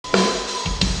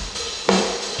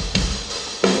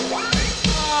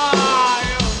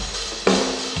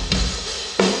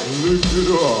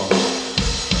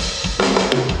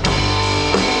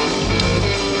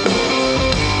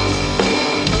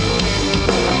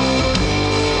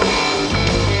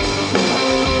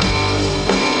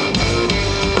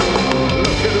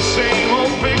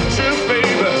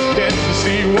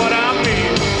What I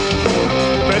mean,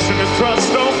 passion and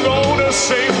trust don't go the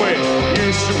same way.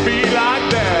 Used to be like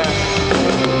that.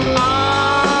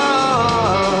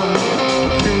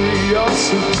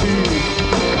 Curiosity,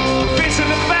 facing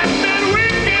the fact that we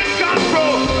can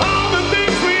control all the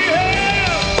things we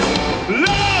have.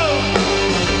 Love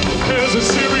is a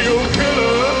serial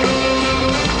killer.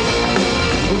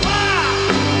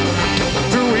 Why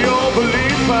do we all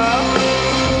believe her?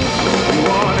 You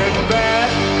want it bad,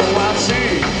 oh I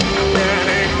see. Can't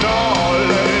ignore,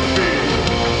 let it be.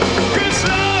 'Cause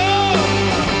love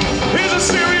is a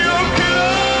serial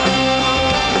killer.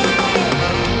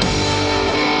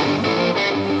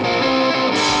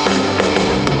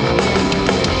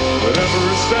 With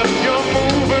every step you're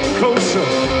moving closer,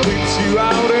 keeps you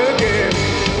out again.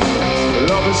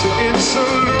 Love is an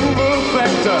insoluble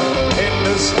factor in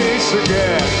this case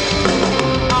again.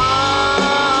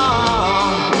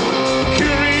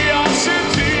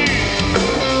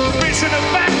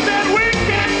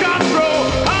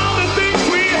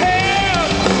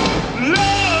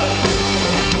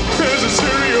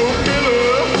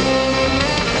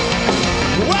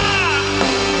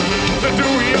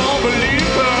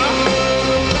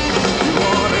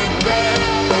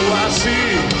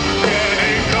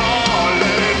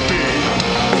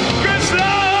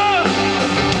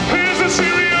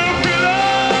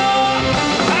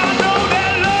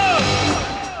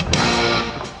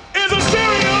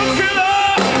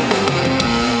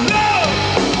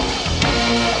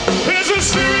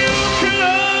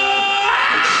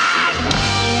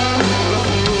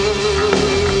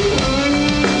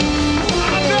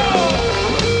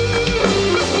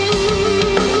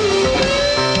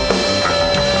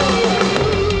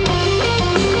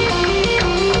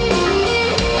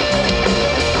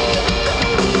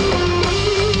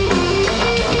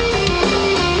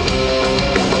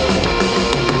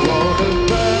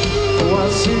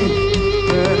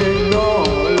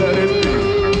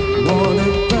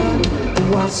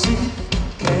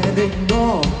 Can't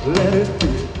ignore, let it be.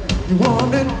 You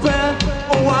want it bad,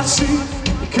 oh I see.